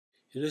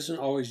It isn't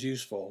always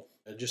useful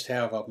to just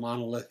have a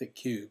monolithic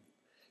cube.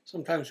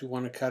 Sometimes we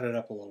want to cut it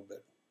up a little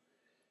bit.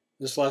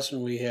 This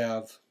lesson we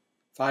have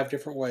 5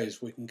 different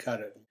ways we can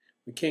cut it.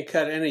 We can't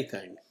cut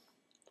anything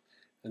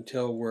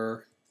until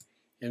we're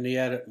in the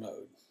edit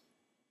mode.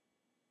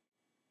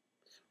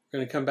 We're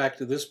going to come back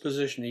to this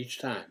position each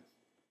time.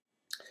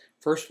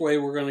 First way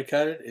we're going to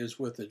cut it is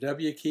with the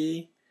W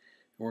key.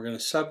 We're going to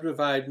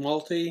subdivide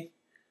multi.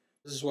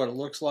 This is what it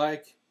looks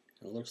like.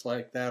 It looks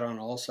like that on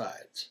all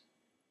sides.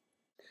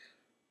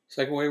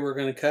 Second way we're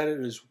going to cut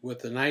it is with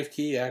the knife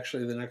key,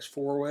 actually the next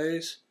 4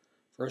 ways.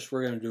 First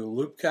we're going to do a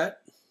loop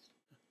cut.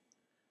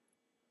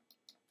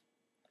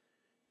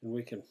 And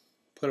we can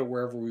put it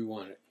wherever we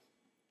want it.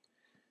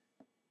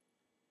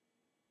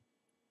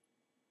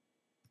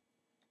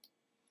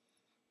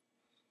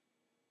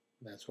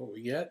 That's what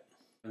we get.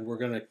 And we're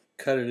going to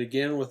cut it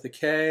again with the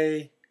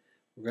K.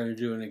 We're going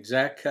to do an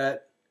exact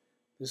cut.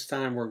 This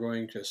time we're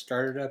going to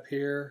start it up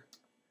here.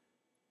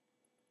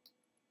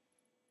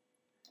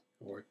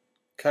 We're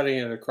cutting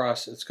it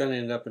across. It's going to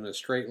end up in a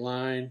straight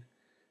line.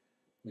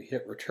 We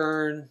hit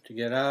return to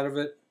get out of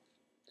it.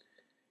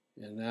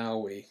 And now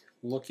we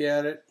look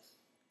at it.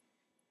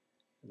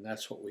 And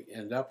that's what we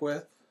end up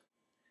with.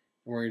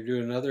 And we're going to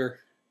do another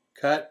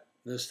cut.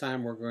 This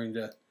time we're going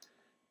to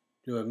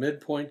do a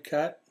midpoint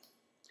cut.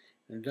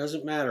 And it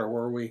doesn't matter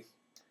where we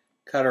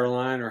cut our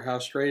line or how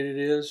straight it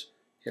is.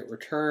 Hit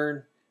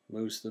return,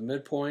 moves to the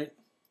midpoint.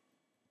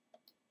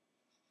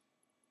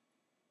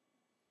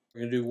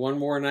 We're going to do one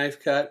more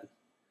knife cut.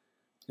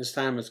 This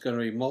time it's going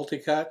to be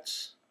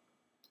multi-cuts.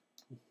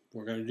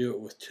 We're going to do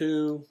it with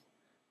 2.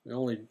 We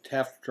only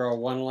have to draw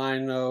one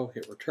line though.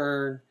 Hit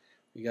return.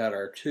 We got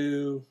our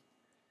 2.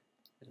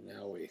 And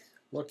now we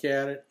look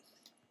at it.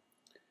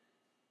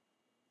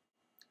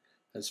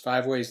 That's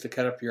 5 ways to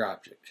cut up your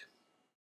object.